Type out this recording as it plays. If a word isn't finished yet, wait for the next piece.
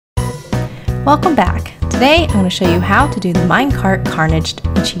Welcome back. Today I'm going to show you how to do the Minecart Carnage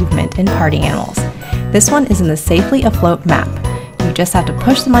achievement in Party Animals. This one is in the Safely Afloat map. You just have to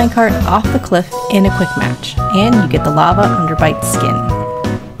push the minecart off the cliff in a quick match, and you get the lava underbite skin.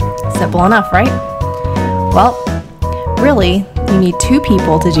 Simple enough, right? Well, really, you need two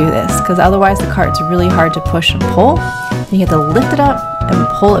people to do this, because otherwise the cart's really hard to push and pull. You have to lift it up and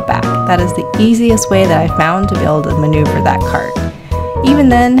pull it back. That is the easiest way that I found to be able to maneuver that cart. Even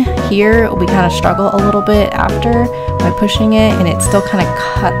then, here we kind of struggle a little bit after by pushing it, and it still kind of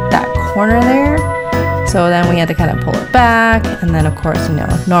cut that corner there. So then we had to kind of pull it back, and then of course, you know,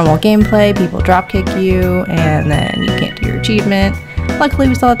 normal gameplay, people drop kick you, and then you can't do your achievement. Luckily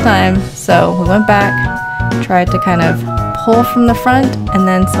we still had time, so we went back, tried to kind of pull from the front, and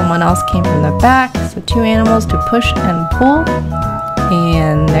then someone else came from the back, so two animals to push and pull,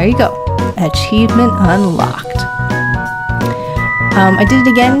 and there you go, achievement unlocked. I did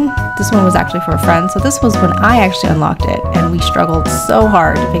it again. This one was actually for a friend, so this was when I actually unlocked it, and we struggled so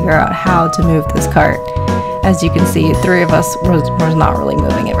hard to figure out how to move this cart. As you can see, three of us was not really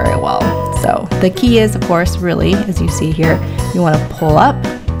moving it very well. So the key is, of course, really, as you see here, you want to pull up,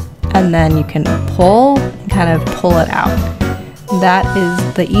 and then you can pull and kind of pull it out. That is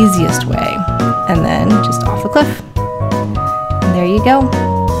the easiest way. And then just off the cliff. And there you go.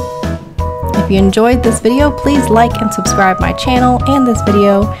 If you enjoyed this video, please like and subscribe my channel and this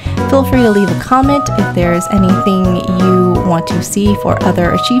video. Feel free to leave a comment if there's anything you want to see for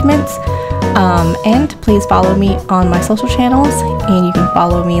other achievements. And please follow me on my social channels, and you can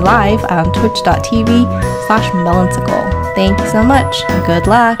follow me live on twitch.tv/melonsicle. Thank you so much. Good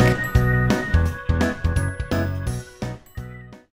luck.